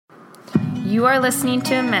You are listening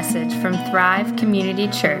to a message from Thrive Community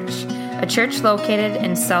Church, a church located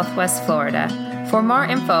in Southwest Florida. For more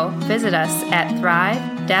info, visit us at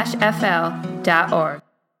thrive-fl.org.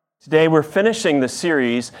 Today we're finishing the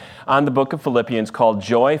series on the book of Philippians called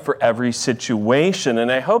Joy for Every Situation.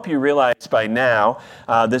 And I hope you realize by now,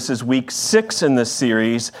 this is week 6 in this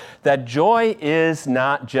series, that joy is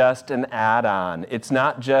not just an add-on. It's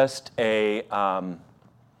not just a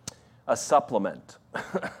supplement.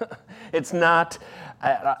 It's not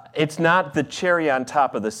the cherry on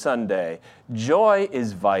top of the sundae. Joy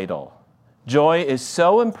is vital. Joy is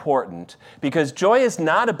so important because joy is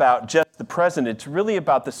not about just the present. It's really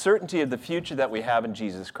about the certainty of the future that we have in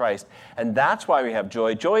Jesus Christ. And that's why we have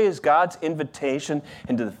joy. Joy is God's invitation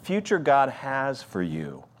into the future God has for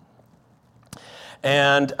you.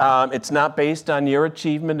 And it's not based on your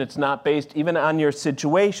achievement. It's not based even on your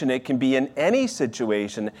situation. It can be in any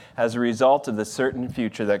situation as a result of the certain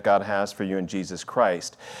future that God has for you in Jesus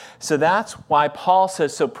Christ. So that's why Paul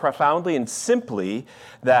says so profoundly and simply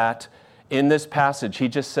that in this passage, he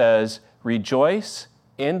just says, rejoice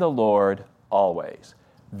in the Lord always.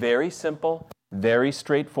 Very simple, very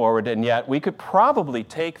straightforward, and yet we could probably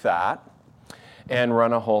take that and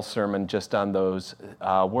run a whole sermon just on those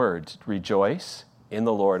words. Rejoice in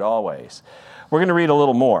the Lord always. We're going to read a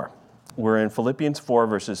little more. We're in Philippians 4,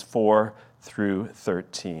 verses 4 through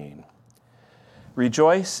 13.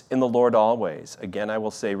 Rejoice in the Lord always. Again, I will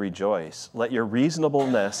say rejoice. Let your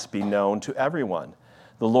reasonableness be known to everyone.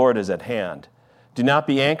 The Lord is at hand. Do not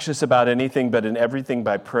be anxious about anything, but in everything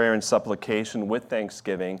by prayer and supplication with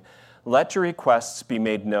thanksgiving, let your requests be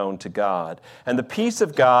made known to God. And the peace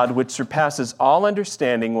of God, which surpasses all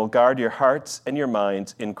understanding, will guard your hearts and your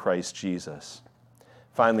minds in Christ Jesus.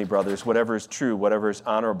 Finally, brothers, whatever is true, whatever is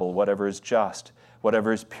honorable, whatever is just,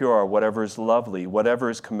 whatever is pure, whatever is lovely, whatever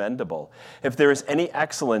is commendable, if there is any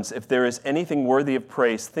excellence, if there is anything worthy of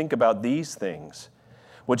praise, think about these things.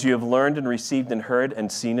 What you have learned and received and heard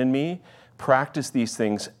and seen in me, practice these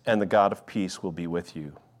things, and the God of peace will be with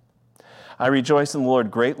you. I rejoice in the Lord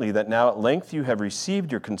greatly that now at length you have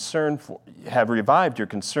revived your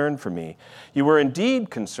concern for me. You were indeed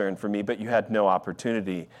concerned for me, but you had no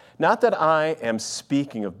opportunity. Not that I am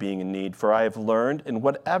speaking of being in need, for I have learned in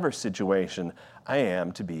whatever situation I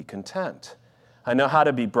am to be content. I know how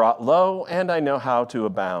to be brought low, and I know how to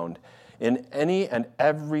abound. In any and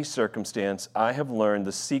every circumstance, I have learned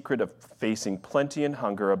the secret of facing plenty and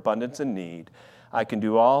hunger, abundance and need. I can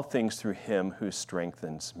do all things through him who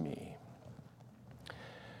strengthens me.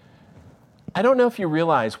 I don't know if you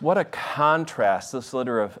realize what a contrast this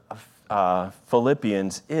letter of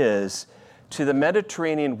Philippians is to the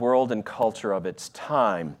Mediterranean world and culture of its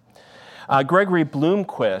time. Gregory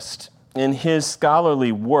Bloomquist, in his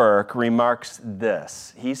scholarly work, remarks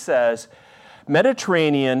this. He says,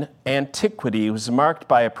 Mediterranean antiquity was marked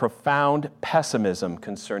by a profound pessimism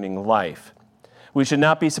concerning life. We should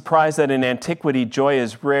not be surprised that in antiquity, joy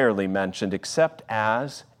is rarely mentioned except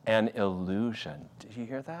as an illusion. Did you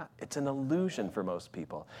hear that? It's an illusion for most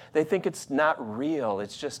people. They think it's not real.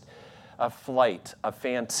 It's just a flight, a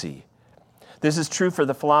fancy. This is true for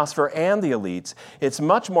the philosopher and the elites. It's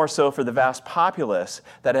much more so for the vast populace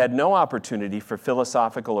that had no opportunity for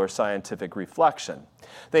philosophical or scientific reflection.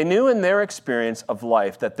 They knew in their experience of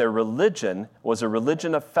life that their religion was a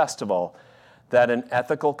religion of festival, that an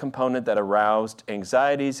ethical component that aroused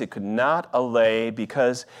anxieties it could not allay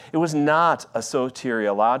because it was not a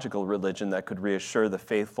soteriological religion that could reassure the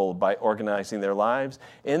faithful by organizing their lives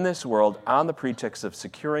in this world on the pretext of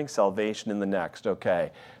securing salvation in the next.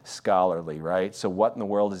 Okay, scholarly, right? So what in the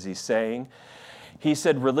world is he saying? He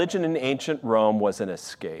said religion in ancient Rome was an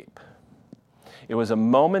escape. It was a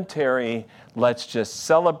momentary, let's just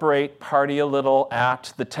celebrate, party a little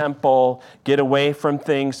at the temple, get away from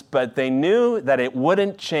things, but they knew that it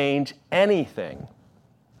wouldn't change anything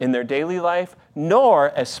in their daily life,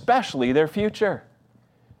 nor especially their future.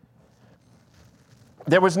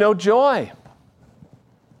 There was no joy.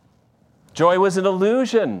 Joy was an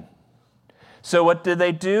illusion. So what did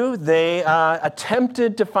they do? They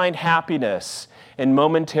attempted to find happiness in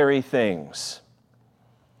momentary things.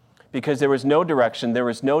 Because there was no direction, there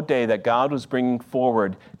was no day that God was bringing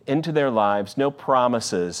forward into their lives, no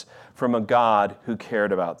promises from a God who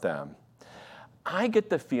cared about them. I get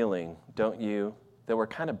the feeling, don't you, that we're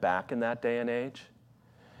kind of back in that day and age?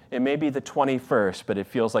 It may be the 21st, but it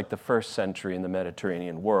feels like the first century in the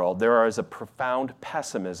Mediterranean world. There is a profound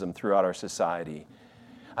pessimism throughout our society.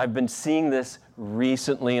 I've been seeing this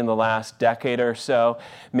recently in the last decade or so,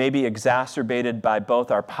 maybe exacerbated by both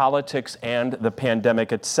our politics and the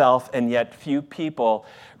pandemic itself, and yet few people,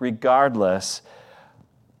 regardless,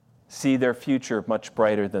 see their future much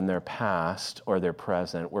brighter than their past or their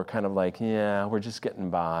present. We're kind of like, yeah, we're just getting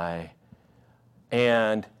by.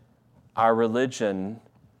 And our religion,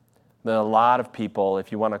 that a lot of people, if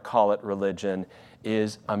you want to call it religion,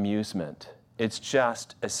 is amusement. It's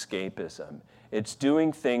just escapism. It's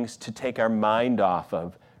doing things to take our mind off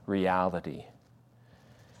of reality.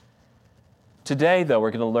 Today, though,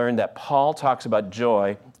 we're going to learn that Paul talks about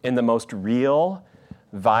joy in the most real,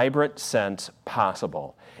 vibrant sense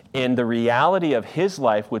possible, in the reality of his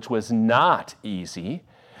life, which was not easy,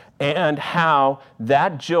 and how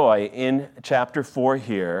that joy in chapter 4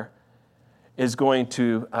 here is going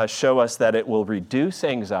to show us that it will reduce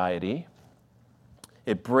anxiety,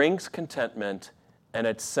 it brings contentment, and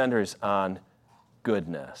it centers on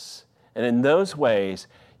goodness. And in those ways,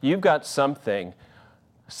 you've got something,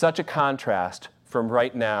 such a contrast from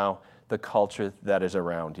right now, the culture that is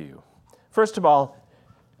around you. First of all,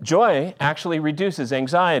 joy actually reduces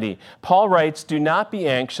anxiety. Paul writes, "Do not be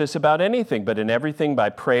anxious about anything, but in everything by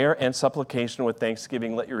prayer and supplication with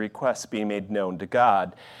thanksgiving, let your requests be made known to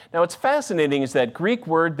God." Now, what's fascinating is that Greek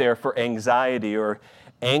word there for anxiety or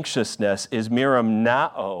anxiousness is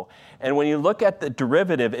merimnao. And when you look at the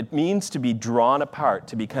derivative, it means to be drawn apart,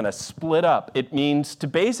 to be kind of split up. It means to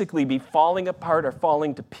basically be falling apart or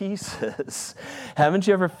falling to pieces. Haven't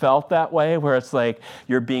you ever felt that way, where it's like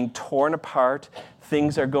you're being torn apart,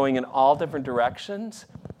 things are going in all different directions?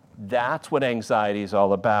 That's what anxiety is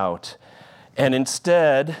all about. And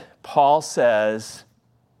instead, Paul says,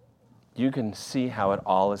 you can see how it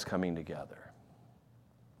all is coming together.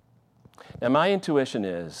 Now, my intuition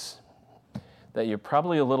is that you're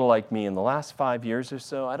probably a little like me in the last 5 years or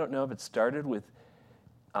so. I don't know if it started with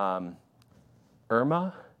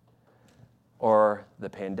Irma or the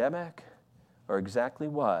pandemic or exactly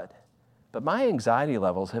what, but my anxiety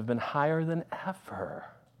levels have been higher than ever.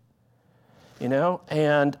 You know,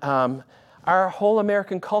 and our whole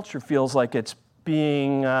American culture feels like it's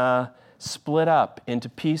being split up into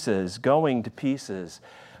pieces, going to pieces.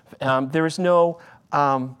 There is no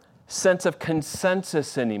sense of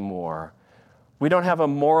consensus anymore. We don't have a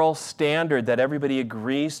moral standard that everybody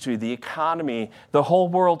agrees to. The economy, the whole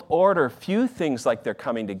world order, few things like they're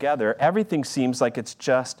coming together. Everything seems like it's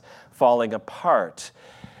just falling apart.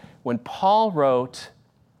 When Paul wrote,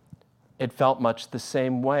 it felt much the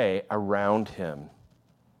same way around him.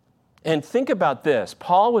 And think about this.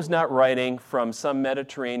 Paul was not writing from some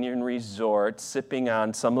Mediterranean resort, sipping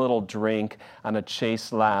on some little drink on a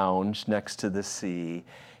chaise lounge next to the sea.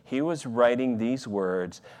 He was writing these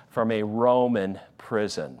words from a Roman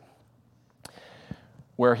prison,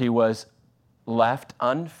 where he was left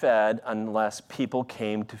unfed unless people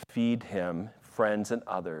came to feed him, friends and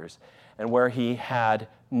others, and where he had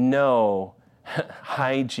no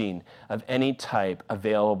hygiene of any type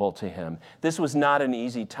available to him. This was not an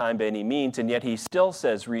easy time by any means, and yet he still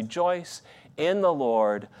says, "Rejoice in the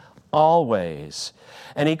Lord always."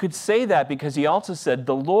 And he could say that because he also said,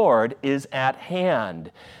 "The Lord is at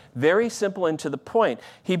hand." Very simple and to the point.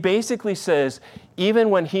 He basically says, even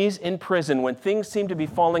when he's in prison, when things seem to be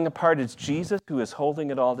falling apart, it's Jesus who is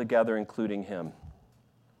holding it all together, including him.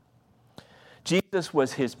 Jesus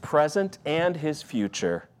was his present and his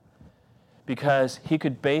future, because he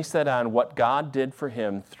could base that on what God did for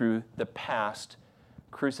him through the past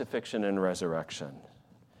crucifixion and resurrection.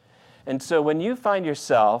 And so when you find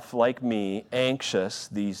yourself, like me, anxious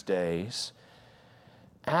these days,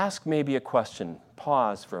 ask maybe a question.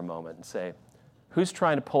 Pause for a moment and say, who's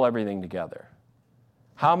trying to pull everything together?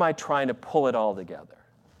 How am I trying to pull it all together?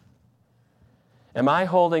 Am I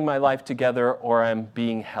holding my life together, or am I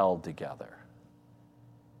being held together?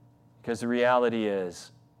 Because the reality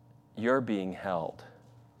is, you're being held.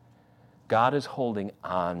 God is holding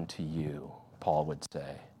on to you, Paul would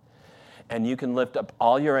say. And you can lift up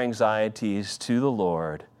all your anxieties to the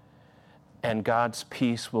Lord, and God's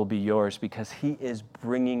peace will be yours, because he is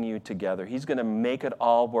bringing you together. He's going to make it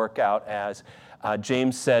all work out, as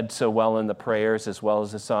James said so well in the prayers as well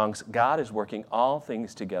as the songs. God is working all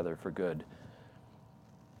things together for good.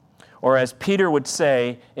 Or as Peter would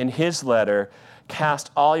say in his letter, cast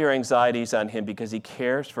all your anxieties on him because he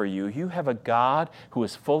cares for you. You have a God who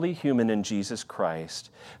is fully human in Jesus Christ,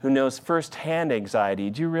 who knows firsthand anxiety.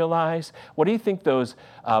 Do you realize? What do you think those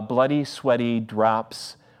bloody, sweaty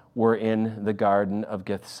drops were in the Garden of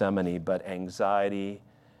Gethsemane but anxiety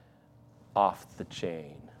off the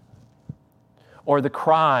chain? Or the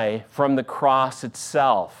cry from the cross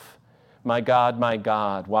itself, my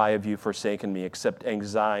God, why have you forsaken me?" Except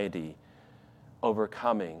anxiety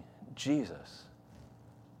overcoming Jesus.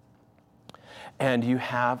 And you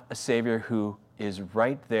have a Savior who is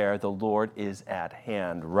right there. The Lord is at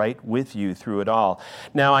hand, right with you through it all.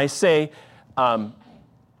 Now, I say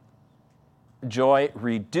joy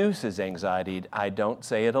reduces anxiety. I don't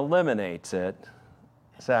say it eliminates it.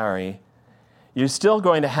 Sorry. You're still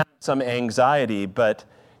going to have some anxiety, but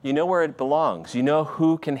you know where it belongs. You know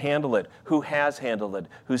who can handle it, who has handled it,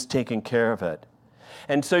 who's taken care of it.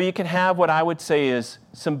 And so you can have what I would say is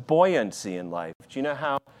some buoyancy in life. Do you know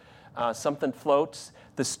how something floats?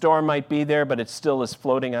 The storm might be there, but it still is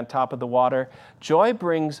floating on top of the water. Joy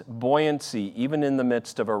brings buoyancy even in the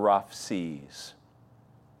midst of a rough seas.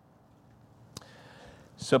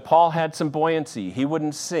 So Paul had some buoyancy. He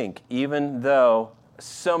wouldn't sink, even though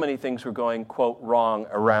so many things were going, quote, wrong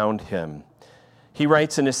around him. He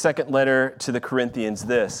writes in his second letter to the Corinthians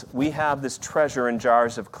this: "We have this treasure in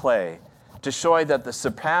jars of clay to show that the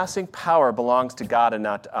surpassing power belongs to God and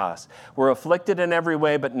not to us. We're afflicted in every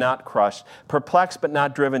way but not crushed, perplexed but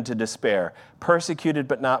not driven to despair, persecuted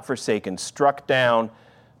but not forsaken, struck down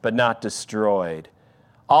but not destroyed.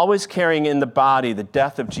 Always carrying in the body the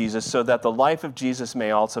death of Jesus, so that the life of Jesus may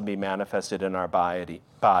also be manifested in our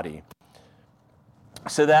body."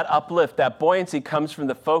 So that uplift, that buoyancy comes from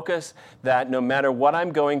the focus that no matter what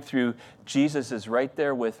I'm going through, Jesus is right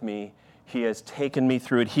there with me. He has taken me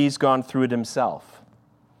through it. He's gone through it himself.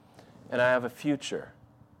 And I have a future,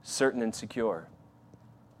 certain and secure.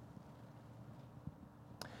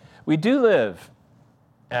 We do live,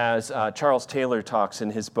 as Charles Taylor talks in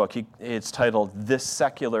his book, it's titled This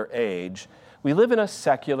Secular Age. We live in a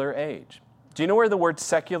secular age. Do you know where the word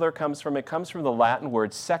secular comes from? It comes from the Latin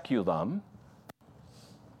word seculum.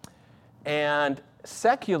 And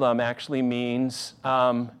seculum actually means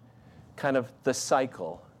kind of the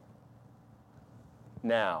cycle.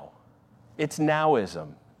 Now. It's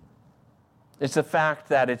nowism. It's the fact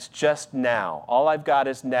that it's just now. All I've got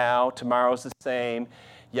is now. Tomorrow's the same.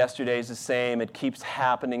 Yesterday's the same. It keeps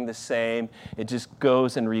happening the same. It just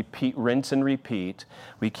goes and repeat, rinse and repeat.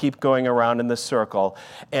 We keep going around in the circle.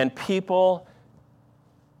 And people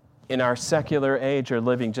in our secular age are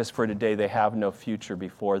living just for today. They have no future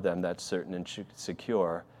before them that's certain and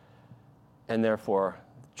secure. And therefore,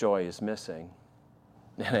 joy is missing.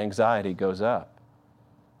 And anxiety goes up.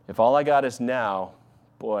 If all I got is now,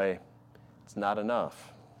 boy, it's not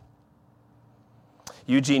enough.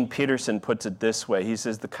 Eugene Peterson puts it this way. He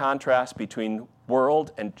says, the contrast between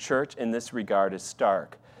world and church in this regard is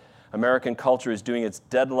stark. American culture is doing its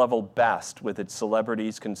dead-level best with its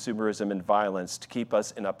celebrities, consumerism, and violence to keep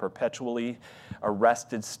us in a perpetually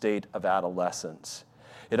arrested state of adolescence.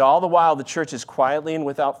 Yet all the while, the church is quietly and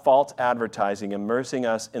without false advertising, immersing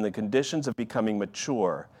us in the conditions of becoming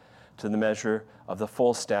mature to the measure of the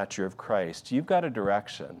full stature of Christ. You've got a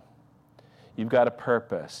direction. You've got a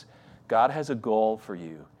purpose. God has a goal for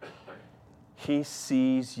you. He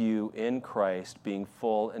sees you in Christ being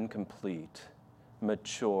full and complete,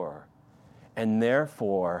 mature, and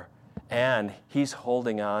therefore, he's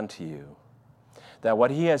holding on to you. That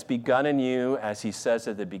what he has begun in you, as he says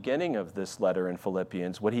at the beginning of this letter in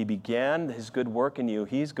Philippians, what he began, his good work in you,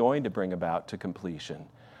 he's going to bring about to completion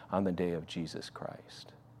on the day of Jesus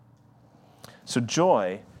Christ. So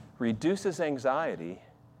joy reduces anxiety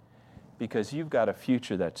because you've got a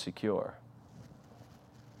future that's secure.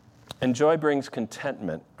 And joy brings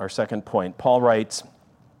contentment, our second point. Paul writes,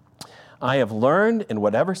 I have learned in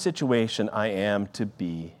whatever situation I am to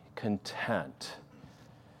be content.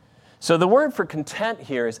 So the word for content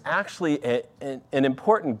here is actually an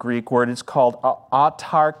important Greek word. It's called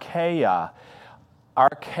autarkeia.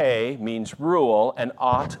 Arche means rule, and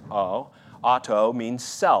auto means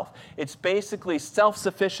self. It's basically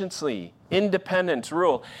self-sufficiency, independence,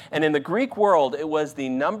 rule. And in the Greek world, it was the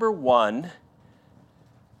number one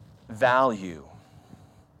value,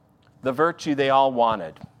 the virtue they all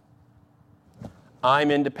wanted. I'm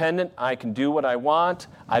independent. I can do what I want.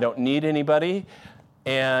 I don't need anybody.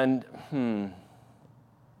 And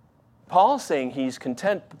Paul's saying he's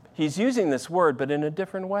content. He's using this word, but in a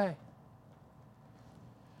different way.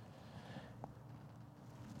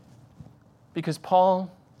 Because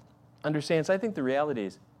Paul understands, I think the reality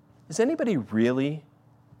is anybody really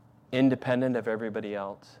independent of everybody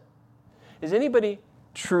else? Is anybody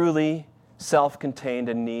truly self-contained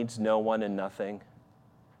and needs no one and nothing?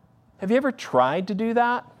 Have you ever tried to do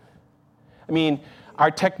that? I mean, our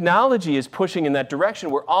technology is pushing in that direction.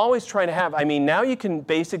 We're always trying to have, now you can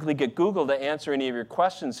basically get Google to answer any of your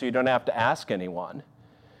questions so you don't have to ask anyone.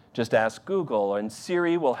 Just ask Google, and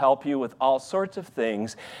Siri will help you with all sorts of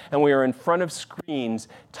things. And we are in front of screens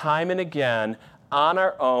time and again, on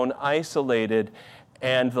our own, isolated,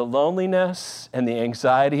 and the loneliness and the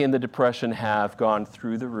anxiety and the depression have gone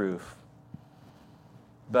through the roof.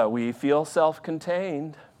 but we feel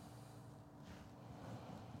self-contained.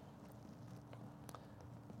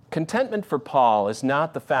 Contentment for Paul is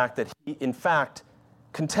not the fact that in fact,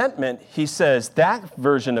 contentment, he says, that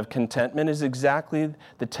version of contentment is exactly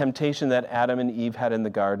the temptation that Adam and Eve had in the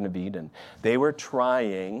Garden of Eden. They were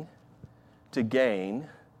trying to gain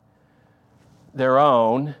their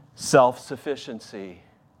own self-sufficiency.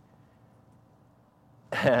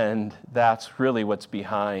 And that's really what's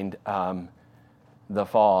behind the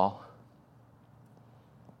fall.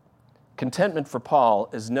 Contentment for Paul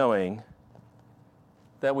is knowing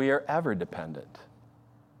that we are ever dependent,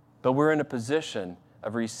 but we're in a position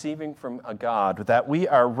of receiving from a God, that we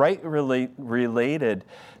are related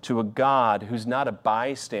to a God who's not a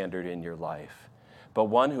bystander in your life, but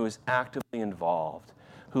one who is actively involved,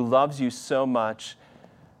 who loves you so much,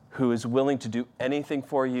 who is willing to do anything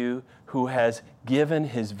for you, who has given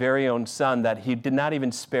his very own Son, that he did not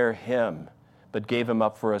even spare him, but gave him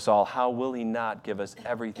up for us all. How will he not give us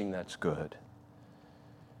everything that's good?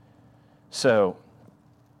 So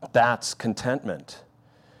that's contentment.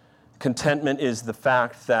 Contentment is the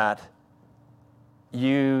fact that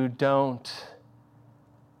it's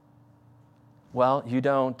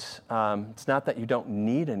not that you don't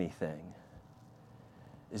need anything,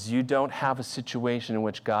 is you don't have a situation in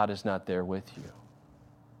which God is not there with you.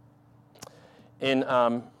 In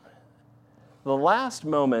the last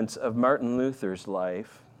moments of Martin Luther's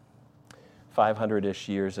life, 500-ish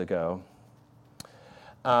years ago,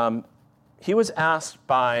 he was asked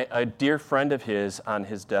by a dear friend of his on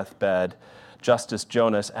his deathbed. Justus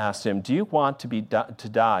Jonas asked him, "Do you want to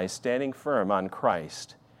die standing firm on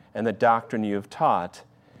Christ and the doctrine you have taught?"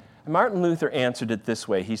 And Martin Luther answered it this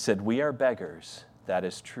way. He said, "We are beggars. That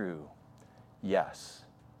is true. Yes."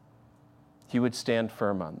 He would stand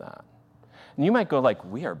firm on that. And you might go like,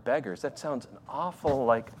 "We are beggars." That sounds an awful,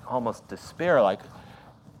 like almost despair,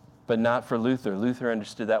 but not for Luther. Luther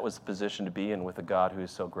understood that was the position to be in with a God who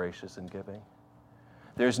is so gracious and giving.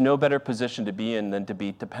 There's no better position to be in than to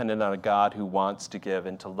be dependent on a God who wants to give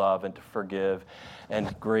and to love and to forgive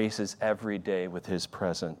and graces every day with his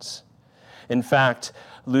presence. In fact,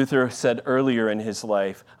 Luther said earlier in his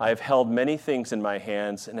life, "I have held many things in my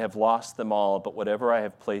hands and have lost them all, but whatever I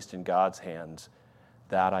have placed in God's hands,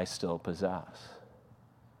 that I still possess."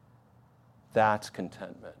 That's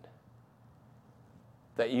contentment.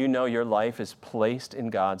 That you know your life is placed in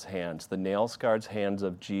God's hands, the nail-scarred hands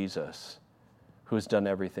of Jesus, who has done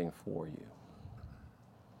everything for you.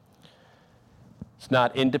 It's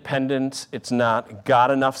not independence. It's not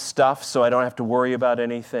got enough stuff so I don't have to worry about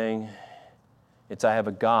anything. It's I have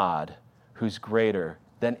a God who's greater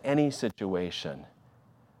than any situation,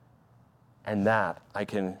 and that I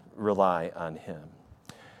can rely on him.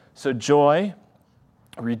 So joy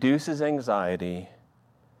reduces anxiety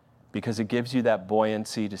because it gives you that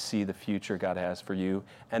buoyancy to see the future God has for you,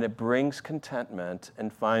 and it brings contentment,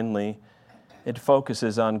 and finally, it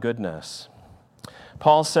focuses on goodness.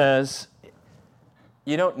 Paul says,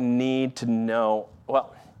 you don't need to know,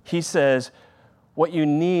 he says, what you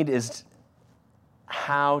need is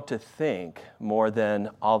how to think more than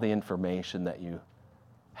all the information that you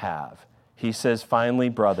have. He says, finally,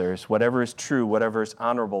 brothers, whatever is true, whatever is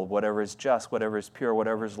honorable, whatever is just, whatever is pure,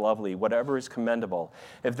 whatever is lovely, whatever is commendable,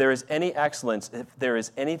 if there is any excellence, if there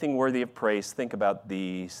is anything worthy of praise, think about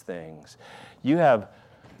these things. You have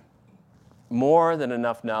more than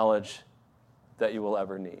enough knowledge that you will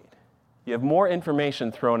ever need. You have more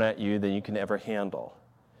information thrown at you than you can ever handle.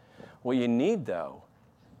 What you need, though,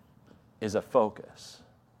 is a focus.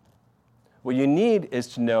 What you need is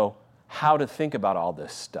to know how to think about all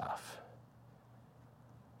this stuff.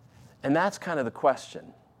 And that's kind of the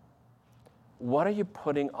question. What are you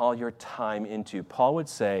putting all your time into? Paul would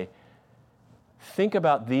say, think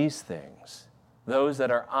about these things, those that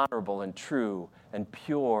are honorable and true and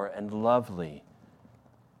pure and lovely.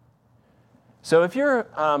 So if you're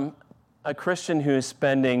a Christian who is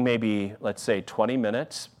spending maybe, let's say, 20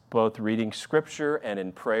 minutes both reading Scripture and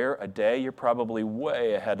in prayer a day, you're probably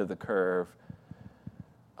way ahead of the curve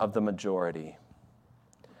of the majority.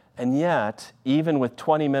 And yet, even with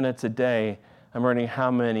 20 minutes a day, I'm wondering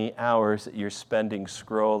how many hours that you're spending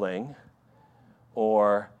scrolling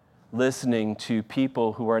or listening to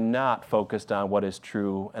people who are not focused on what is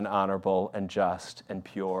true and honorable and just and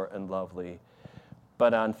pure and lovely,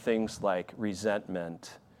 but on things like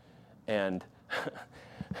resentment and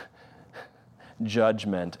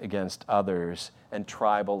judgment against others and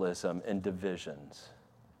tribalism and divisions.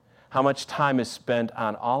 How much time is spent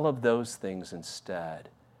on all of those things instead?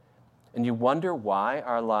 And you wonder why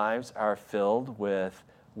our lives are filled with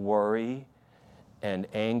worry and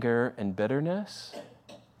anger and bitterness?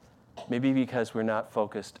 Maybe because we're not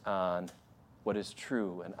focused on what is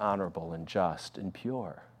true and honorable and just and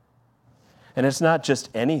pure. And it's not just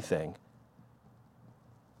anything.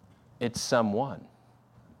 It's someone.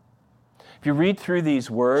 If you read through these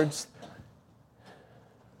words,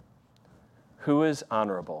 who is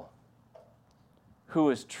honorable? Who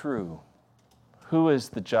is true? Who is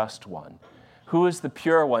the just one? Who is the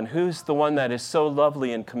pure one? Who's the one that is so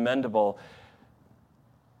lovely and commendable?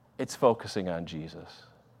 It's focusing on Jesus.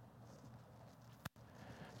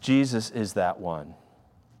 Jesus is that one.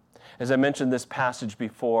 As I mentioned this passage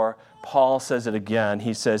before, Paul says it again.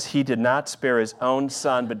 He says, he did not spare his own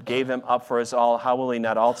son, but gave him up for us all. How will he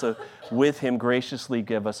not also with him graciously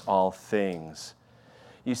give us all things?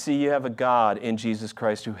 You see, you have a God in Jesus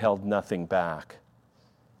Christ who held nothing back.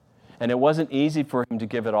 And it wasn't easy for him to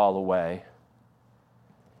give it all away.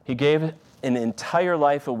 He gave an entire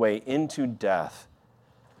life away into death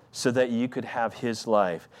so that you could have his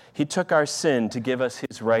life. He took our sin to give us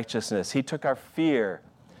his righteousness. He took our fear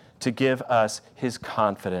to give us his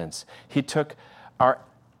confidence. He took our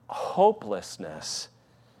hopelessness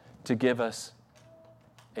to give us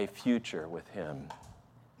a future with him.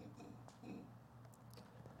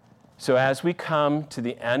 So as we come to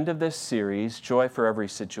the end of this series, Joy for Every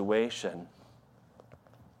Situation,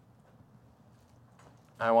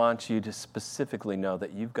 I want you to specifically know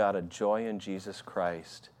that you've got a joy in Jesus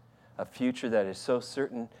Christ, a future that is so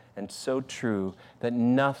certain and so true that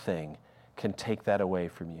nothing can take that away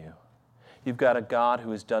from you. You've got a God who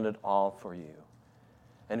has done it all for you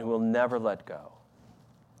and who will never let go.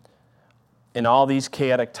 In all these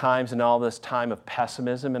chaotic times and all this time of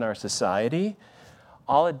pessimism in our society,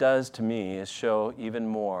 all it does to me is show even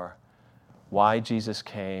more why Jesus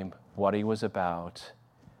came, what he was about,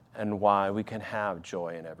 and why we can have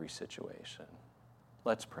joy in every situation.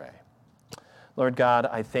 Let's pray. Lord God,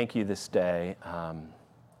 I thank you this day.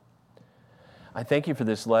 I thank you for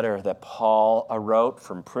this letter that Paul wrote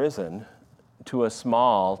from prison to a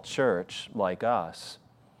small church like us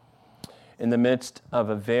in the midst of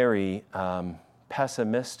a very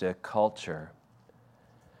pessimistic culture.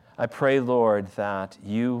 I pray, Lord, that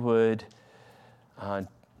you would,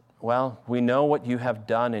 we know what you have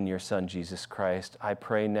done in your Son, Jesus Christ. I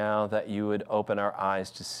pray now that you would open our eyes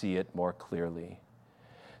to see it more clearly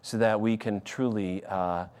so that we can truly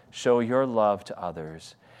show your love to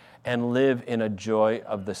others and live in a joy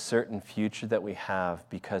of the certain future that we have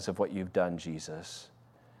because of what you've done, Jesus.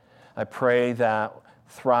 I pray that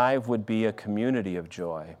Thrive would be a community of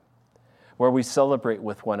joy, where we celebrate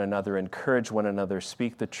with one another, encourage one another,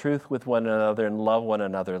 speak the truth with one another, and love one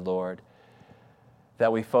another, Lord.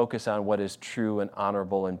 That we focus on what is true and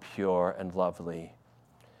honorable and pure and lovely.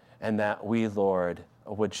 And that we, Lord,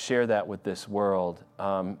 would share that with this world.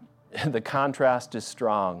 The contrast is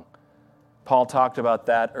strong. Paul talked about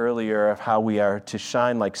that earlier, of how we are to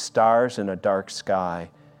shine like stars in a dark sky.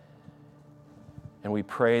 And we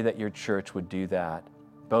pray that your church would do that,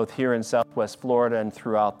 both here in Southwest Florida and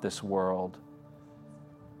throughout this world.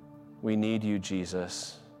 We need you,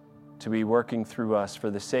 Jesus, to be working through us for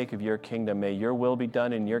the sake of your kingdom. May your will be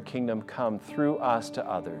done and your kingdom come through us to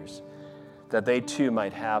others, that they too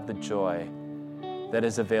might have the joy that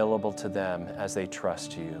is available to them as they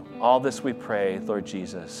trust you. All this we pray, Lord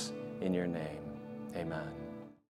Jesus, in your name. Amen.